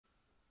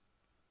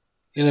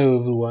Hello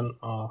everyone,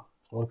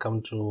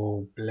 welcome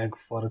to Black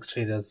Forex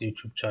Traders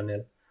YouTube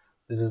channel.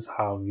 This is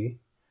Harvey.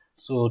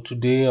 So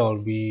today I'll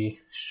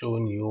be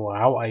showing you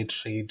how I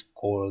trade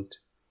gold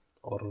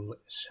or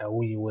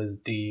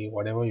Xauusd,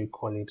 whatever you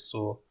call it.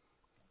 So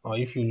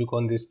if you look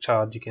on this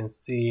chart, you can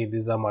see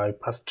these are my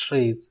past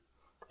trades,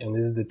 and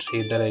this is the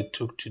trade that I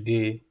took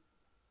today.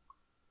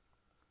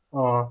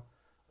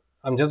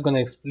 I'm just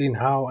gonna explain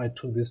how I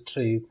took this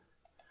trade,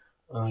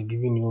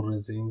 giving you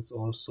reasons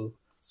also.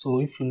 So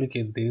if you look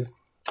at this,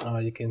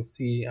 you can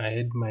see I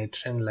had my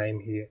trend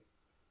line here.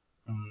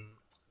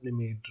 Let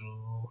me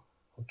draw.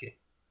 Okay,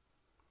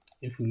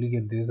 if you look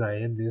at this, I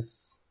had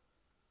this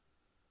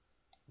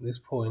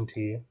point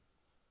here.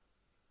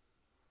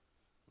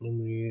 Let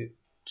me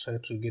try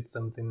to get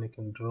something I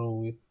can draw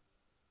with.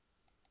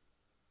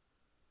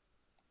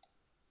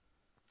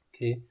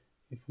 Okay,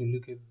 if you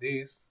look at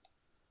this,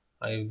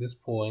 I have this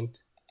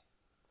point.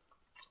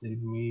 Let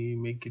me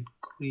make it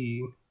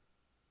green.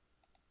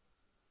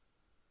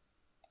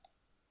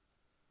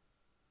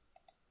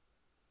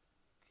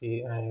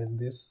 Okay, I had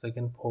this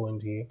second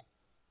point here.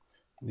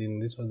 Then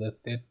this was the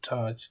third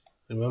touch.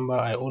 Remember,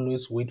 I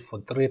always wait for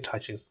 3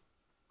 touches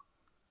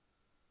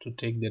to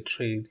take the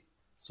trade.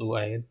 So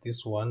I had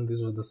this one.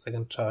 This was the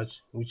second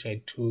touch which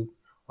I took.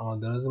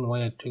 The reason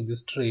why I took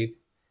this trade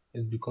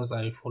is because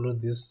I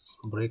followed this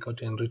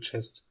breakout and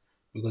retest,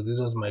 because this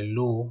was my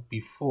low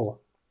before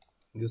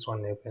this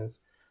one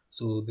happens.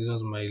 So this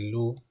was my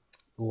low.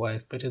 So I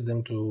expected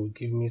them to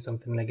give me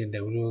something like a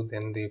W,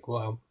 then they go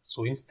up.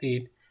 So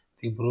instead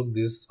they broke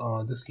this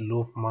this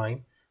low of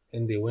mine,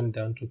 and they went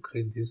down to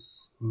create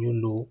this new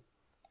low,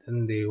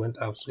 then they went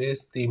up. So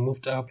yes, they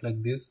moved up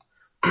like this.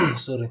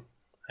 Sorry,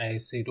 I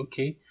said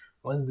okay,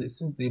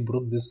 since they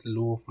broke this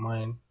low of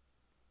mine,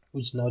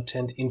 which now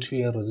turned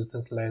into a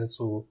resistance line,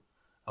 so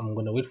I'm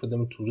gonna wait for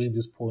them to reach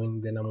this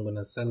point, then I'm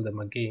gonna sell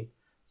them again.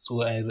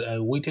 So I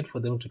waited for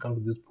them to come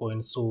to this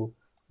point. So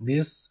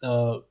this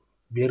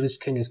bearish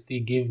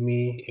candlestick gave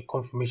me a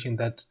confirmation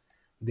that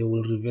they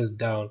will reverse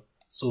down.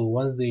 So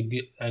once they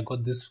did, I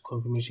got this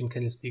confirmation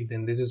candlestick,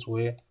 then this is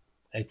where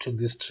I took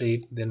this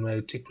trade. Then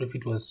my take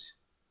profit was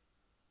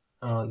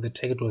the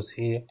target was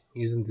here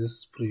using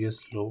this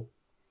previous low.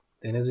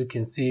 Then as you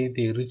can see,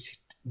 they reached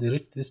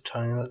this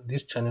channel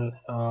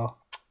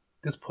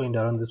this point.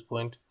 Around this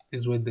point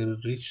is where they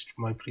reached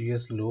my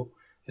previous low.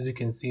 As you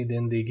can see,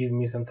 then they give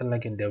me something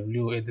like a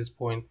W at this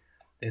point.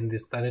 Then they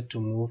started to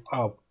move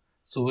up.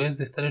 So as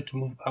they started to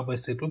move up, I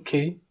said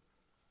okay,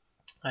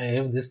 I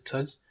have this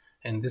touch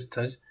and this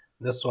touch.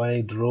 That's why I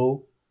draw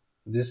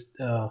this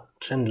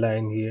trend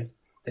line here.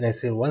 Then I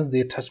said once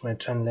they touch my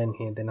trend line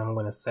here, then I'm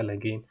gonna sell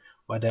again.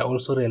 But I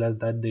also realized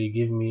that they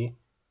give me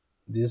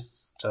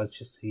this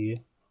touches here,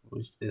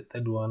 which the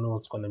third one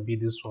was gonna be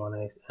this one.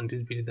 I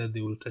anticipated that they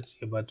will touch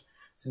here, but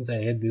since I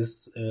had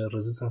this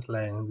resistance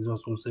line, this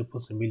was also a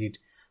possibility.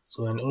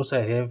 So, and also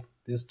I have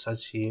this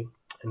touch here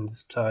and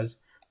this touch,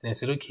 and I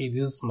said okay,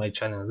 this is my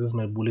channel, this is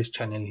my bullish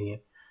channel here.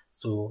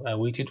 So I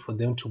waited for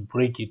them to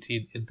break it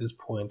at this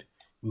point,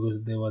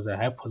 because there was a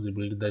high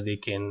possibility that they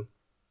can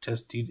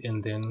test it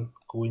and then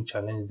go and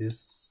challenge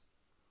this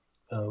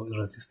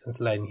resistance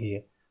line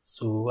here.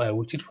 So I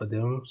waited for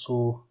them.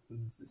 So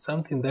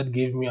something that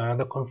gave me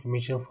another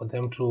confirmation for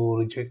them to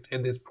reject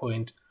at this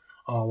point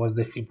was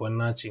the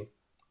Fibonacci.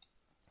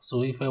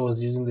 So if I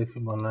was using the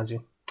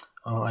Fibonacci,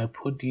 I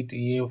put it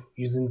here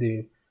using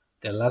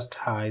the last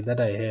high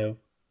that I have,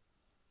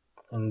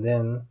 and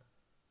then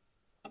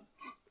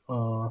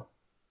okay,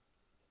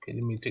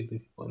 let me take the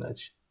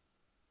Fibonacci.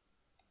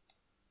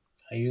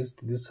 I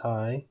used this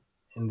high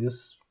and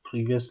this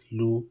previous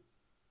low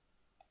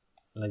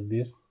like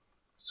this.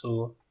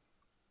 So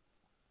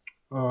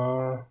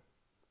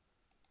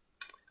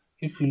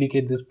if you look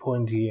at this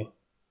point here,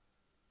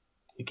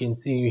 you can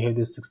see you have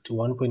the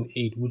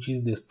 61.8, which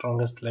is the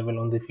strongest level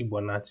on the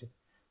Fibonacci.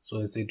 So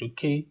I said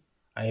okay,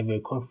 I have a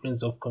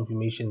confluence of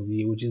confirmations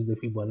here, which is the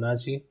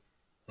Fibonacci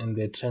and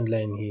the trend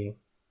line here.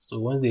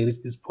 So once they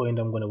reach this point,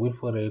 I'm going to wait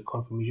for a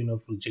confirmation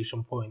of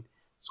rejection point.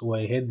 So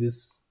I had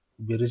this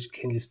bearish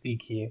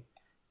candlestick here,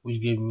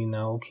 which gave me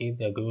now okay,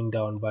 they're going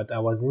down, but I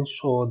wasn't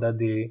sure that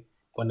they're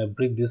going to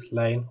break this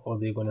line or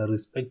they're going to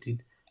respect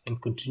it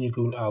and continue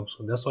going up.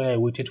 So that's why I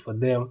waited for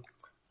them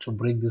to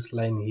break this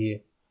line here.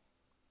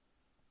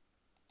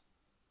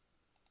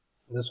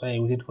 That's why I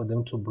waited for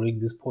them to break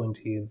this point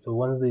here. So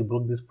once they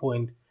broke this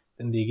point,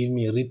 then they gave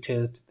me a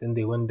retest, then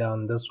they went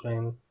down. That's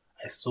when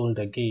I sold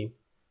again.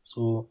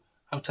 So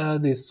after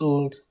they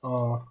sold,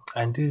 I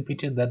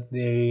anticipated that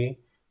they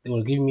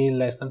will give me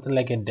like something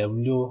like a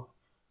W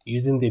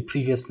using the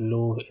previous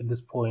low at this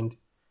point.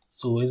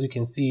 So as you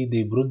can see,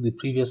 they broke the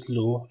previous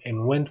low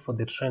and went for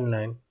the trend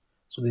line.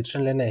 So the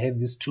trend line, I had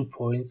these 2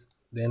 points.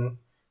 Then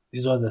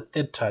this was the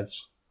third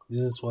touch. This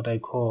is what I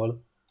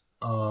call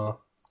the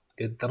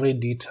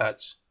 3D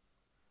touch,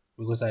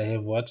 because I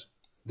have what,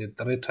 the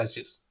 3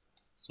 touches.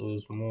 So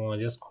it's more, I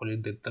just call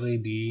it the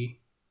 3D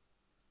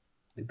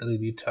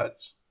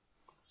touch.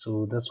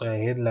 So that's why I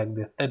had like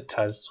the third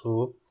touch.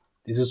 So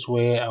this is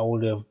where I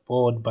would have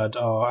bought, but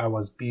I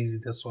was busy.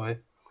 That's why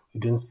you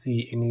don't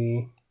see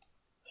any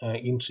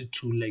entry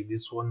tool like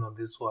this one or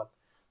this one.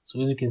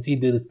 So as you can see,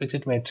 they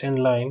respected my trend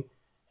line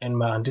and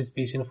my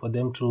anticipation for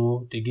them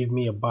to give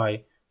me a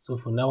buy. So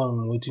for now,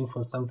 I'm waiting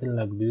for something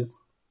like this,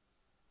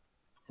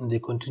 and they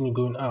continue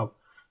going up.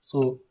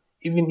 So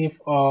even if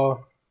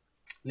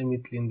let me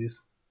clean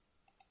this.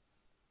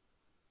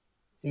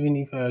 Even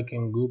if I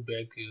can go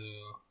back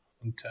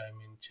in time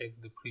and check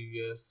the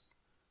previous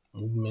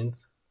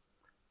movements,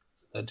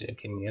 so that I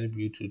can help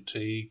you to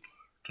trade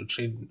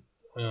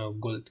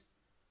gold.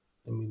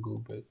 Let me go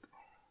back.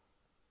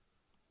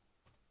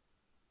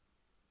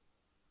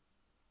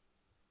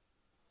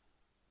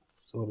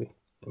 Sorry,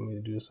 let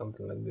me do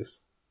something like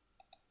this.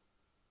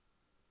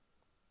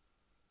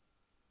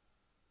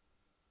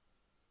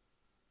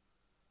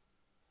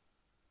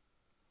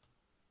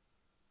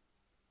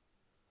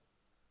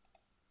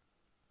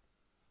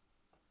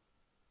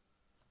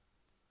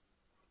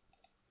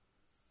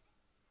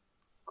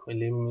 Okay,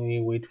 let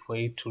me wait for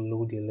it to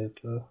load a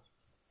little.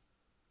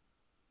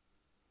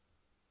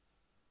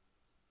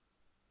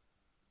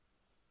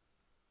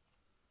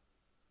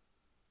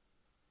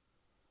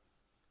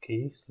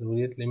 Okay, it's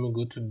loaded. Let me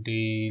go to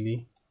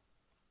daily.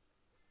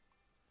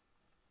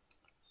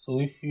 So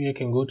if you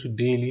can go to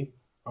daily,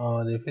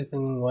 the first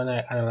thing when I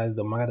analyze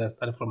the market, I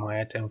started from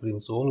higher time frame.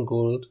 So on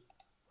gold,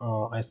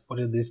 I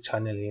spotted this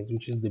channel here,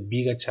 which is the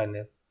bigger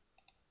channel,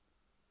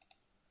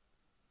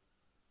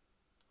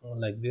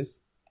 like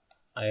this.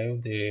 I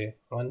have the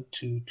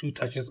two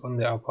touches on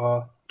the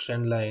upper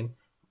trend line,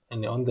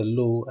 and on the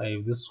low I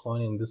have this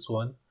one and this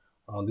one.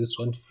 This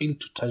one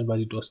failed to touch, but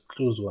it was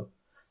close one.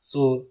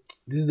 So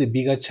this is the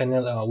bigger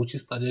channel, which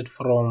started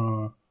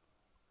from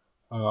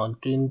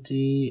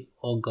 20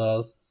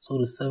 August,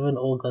 sorry, 7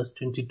 August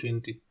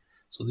 2020.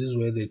 So this is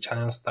where the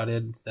channel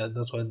started.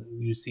 That's why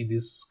you see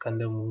this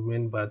kind of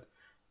movement, but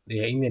they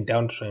are in a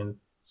downtrend.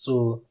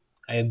 So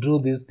I drew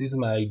this. This is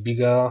my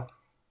bigger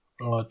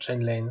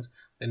trend lines.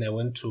 Then I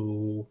went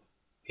to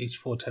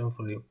H4 time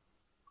frame.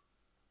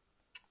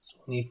 So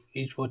on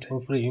H4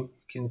 time frame, you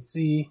can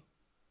see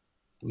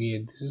we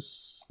had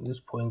this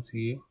point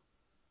here.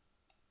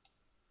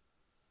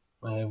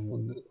 I have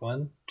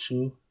 1,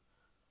 2,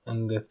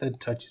 and the third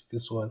touch is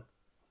this one,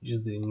 which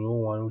is the new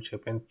one which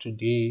happened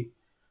today.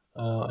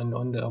 And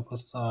on the upper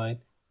side,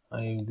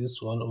 I have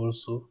this one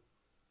also.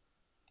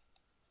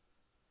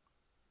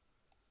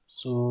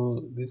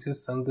 So this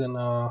is something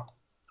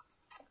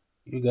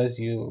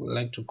you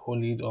like to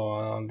call it,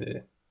 or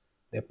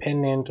the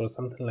pennant or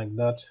something like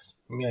that.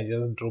 Me, I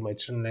just draw my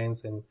trend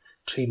lines and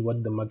trade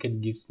what the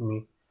market gives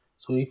me.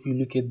 So if you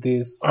look at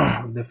this,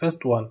 the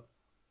first one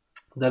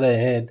that I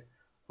had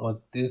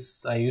was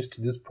this. I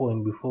used this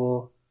point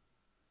before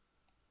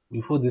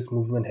this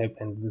movement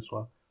happened, this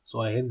one. So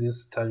I had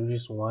this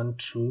targets 1,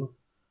 2,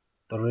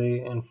 3,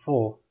 and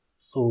 4.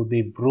 So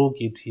they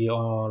broke it here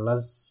on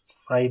last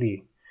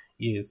Friday,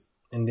 yes,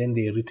 and then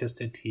they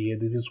retested here.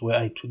 This is where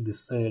I took the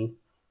sell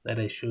that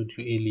I showed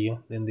you earlier.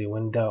 Then they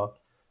went down.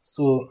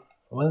 So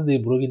once they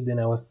broke it, then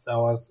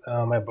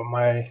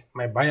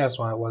my bias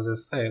one was a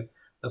sell.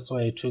 That's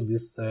why I took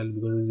this sell,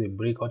 because it's a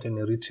breakout and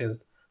a retest.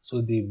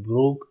 So they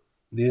broke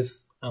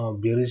this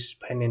bearish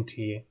pennant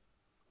here,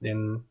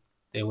 then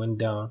they went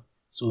down.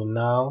 So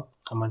now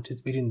I'm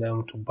anticipating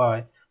them to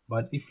buy.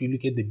 But if you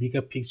look at the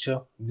bigger picture,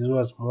 this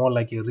was more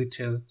like a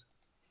retest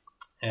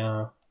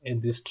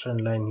at this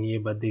trend line here,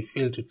 but they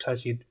failed to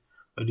touch it.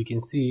 But you can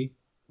see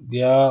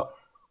their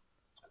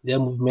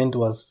movement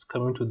was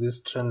coming to this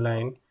trend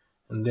line,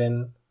 and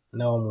then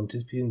now I'm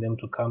anticipating them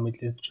to come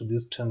at least to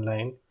this trend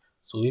line.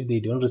 So if they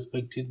don't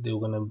respect it, they're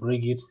gonna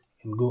break it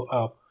and go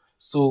up.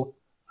 So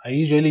I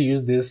usually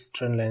use these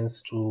trend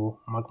lines to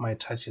mark my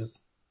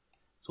touches.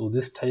 So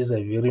these touches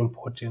are very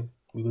important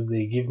because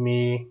they give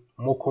me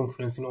more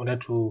confidence in order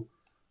to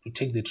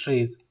take the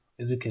trades.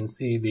 As you can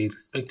see, they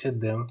respected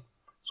them.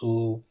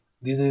 So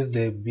this is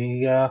the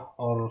bigger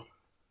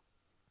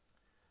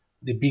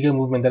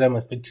movement that I'm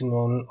expecting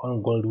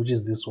on gold, which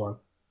is this one,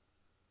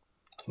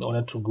 in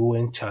order to go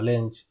and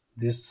challenge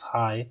this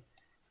high,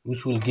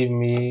 which will give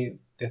me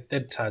the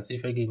third touch.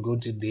 If I can go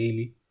to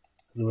daily,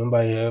 remember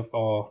I have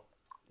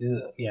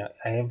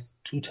I have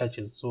 2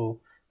 touches, so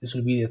this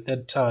will be the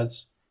third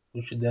touch,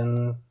 which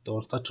then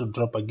they'll start to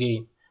drop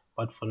again.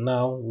 But for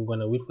now, we're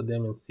gonna wait for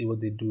them and see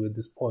what they do at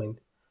this point.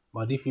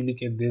 But if you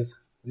look at this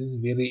is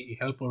very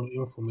helpful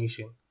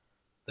information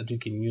that you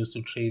can use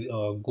to trade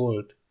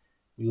gold,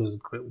 because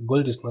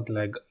gold is not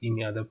like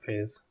any other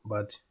pairs,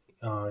 but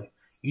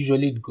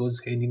usually it goes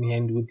hand in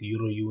hand with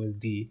Euro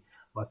USD,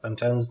 but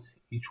sometimes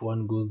each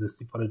one goes the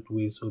separate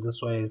way. So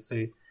that's why I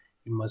say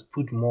you must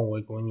put more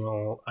work when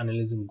you're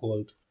analyzing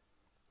gold,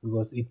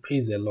 because it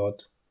pays a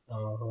lot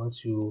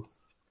once you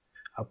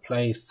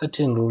apply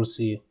certain rules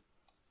here.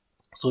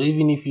 So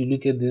even if you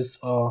look at this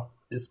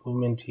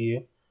movement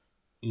here,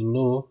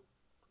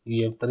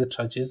 you have 3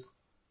 touches,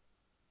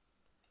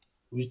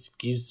 which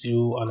gives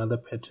you another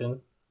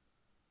pattern,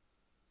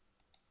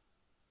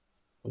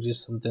 which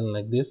is something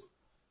like this,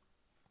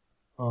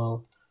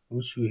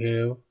 which you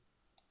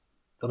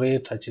have 3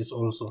 touches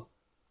also.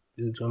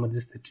 Remember, this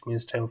is 30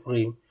 minutes time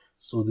frame.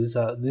 So this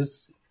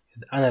is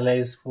the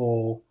analyze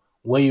for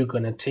where you're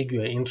gonna take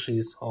your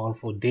entries, or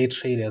for day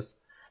traders,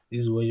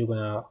 this is where you're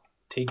gonna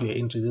take your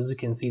entries. As you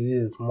can see,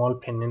 this is a small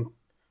pennant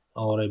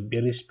or a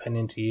bearish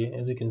pennant here.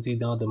 As you can see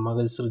now, the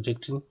market is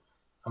rejecting.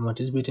 I'm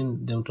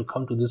anticipating them to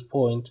come to this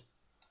point,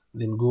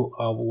 then go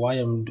up. Why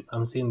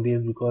I'm saying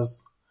this,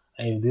 because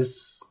I have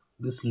this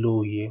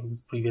low here,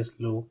 this previous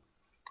low.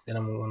 Then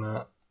I'm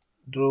gonna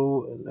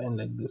draw a line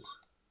like this.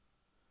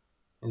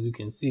 As you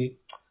can see,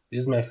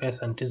 this is my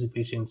first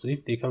anticipation. So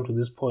if they come to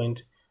this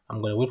point,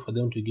 I'm gonna wait for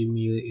them to give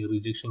me a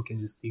rejection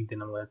candlestick,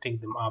 then I'm gonna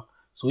take them up.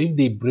 So if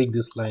they break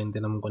this line,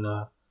 then I'm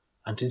gonna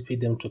anticipate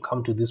them to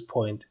come to this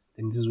point.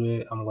 Then this is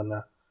where I'm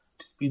gonna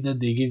anticipate that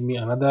they give me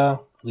another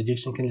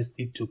rejection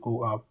candlestick to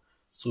go up.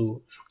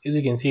 So as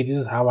you can see, this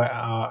is how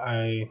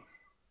I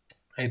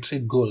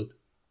trade gold.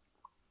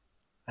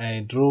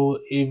 I draw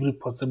every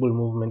possible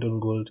movement on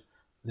gold,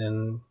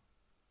 then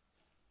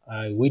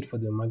I wait for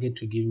the market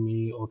to give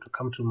me, or to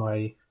come to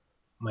my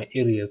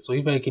areas. So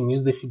if I can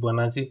use the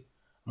Fibonacci,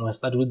 I'm gonna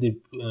start with the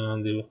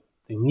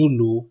new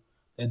low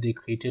that they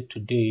created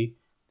today.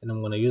 Then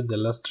I'm gonna use the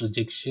last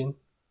rejection,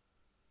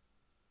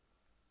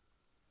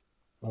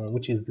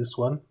 which is this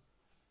one.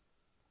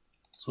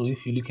 So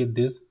if you look at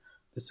this,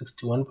 the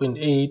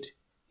 61.8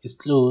 is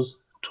close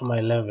to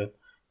my level,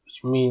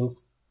 which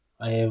means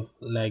I have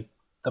like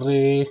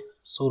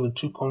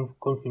two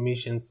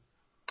confirmations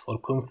or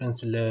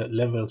confidence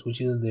levels,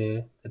 which is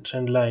the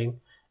trend line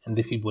and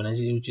the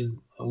Fibonacci,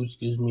 which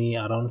gives me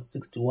around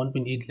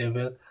 61.8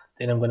 level.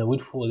 Then I'm gonna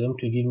wait for them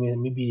to give me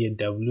maybe a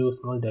W,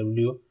 small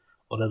W,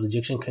 or a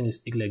rejection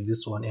candlestick like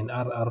this one, and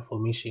RR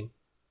formation.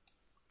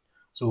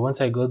 So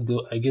once I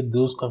get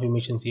those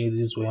confirmations here, this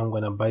is where I'm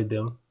gonna buy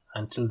them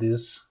until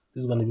this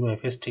is gonna be my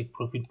first take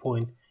profit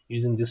point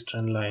using this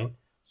trend line.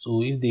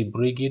 So if they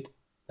break it,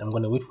 I'm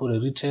gonna wait for a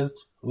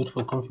retest, wait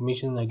for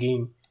confirmation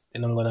again,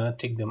 then I'm gonna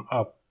take them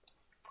up.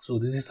 So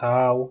this is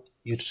how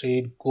you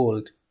trade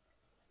gold.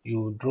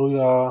 You draw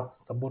your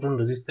support and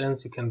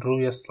resistance, you can draw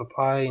your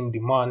supply and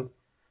demand,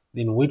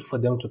 then wait for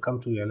them to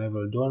come to your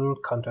level. Don't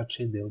counter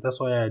trade them. That's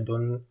why I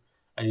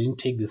didn't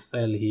take the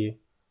sell here,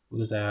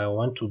 because I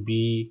want to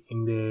be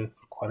in the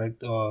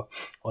correct or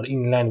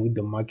in line with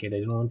the market. I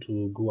don't want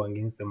to go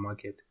against the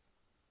market.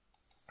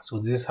 So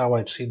this is how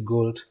I trade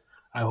gold.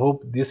 I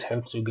hope this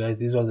helps you guys.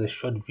 This was a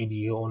short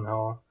video on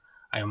how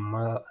I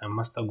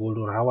master gold,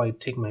 or how I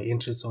take my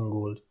interest on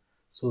gold.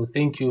 So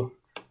thank you,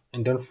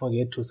 and don't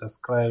forget to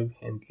subscribe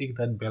and click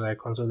that bell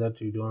icon so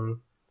that you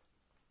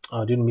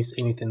don't miss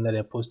anything that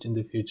I post in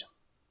the future.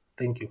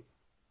 Thank you.